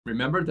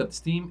Remember that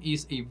steam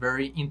is a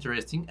very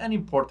interesting and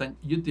important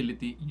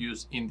utility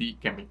used in the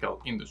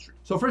chemical industry.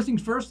 So first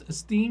things first,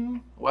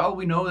 steam, well,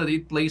 we know that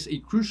it plays a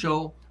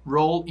crucial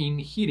role in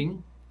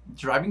heating,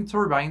 driving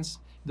turbines.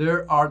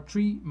 There are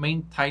three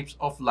main types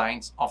of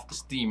lines of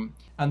steam,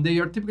 and they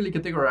are typically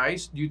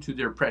categorized due to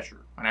their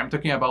pressure. And I'm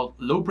talking about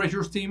low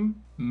pressure steam,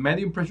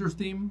 medium pressure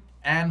steam,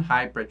 and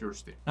high pressure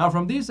steam. Now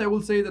from this, I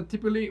will say that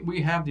typically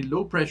we have the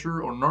low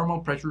pressure or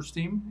normal pressure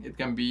steam. It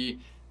can be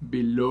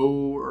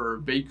below or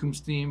vacuum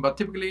steam, but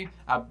typically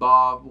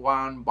above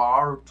 1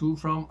 bar or 2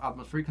 from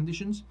atmospheric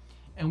conditions.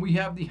 And we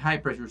have the high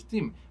pressure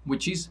steam,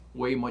 which is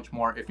way much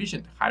more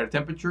efficient. Higher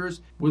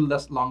temperatures will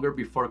last longer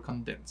before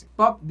condensing.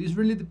 But this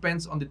really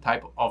depends on the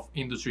type of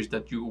industries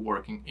that you're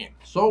working in.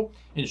 So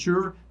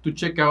ensure to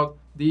check out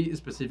the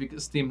specific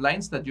steam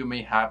lines that you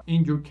may have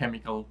in your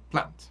chemical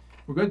plant.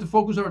 We're going to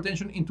focus our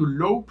attention into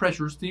low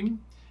pressure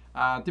steam,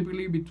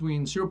 typically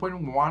between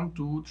 0.1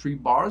 to 3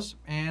 bars,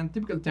 and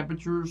typical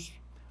temperatures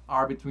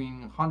are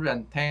between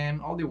 110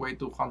 all the way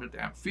to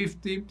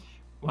 150.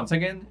 Once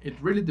again, it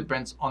really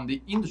depends on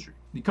the industry.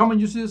 The common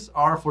uses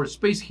are for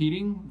space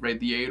heating,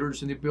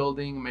 radiators in the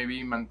building,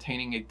 maybe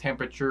maintaining a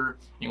temperature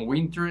in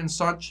winter and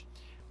such.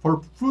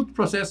 For food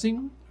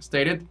processing,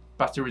 stated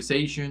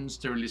pasteurization,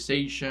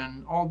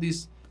 sterilization, all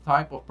these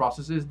type of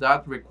processes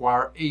that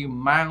require a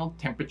mild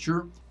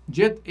temperature,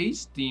 yet a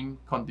steam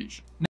condition.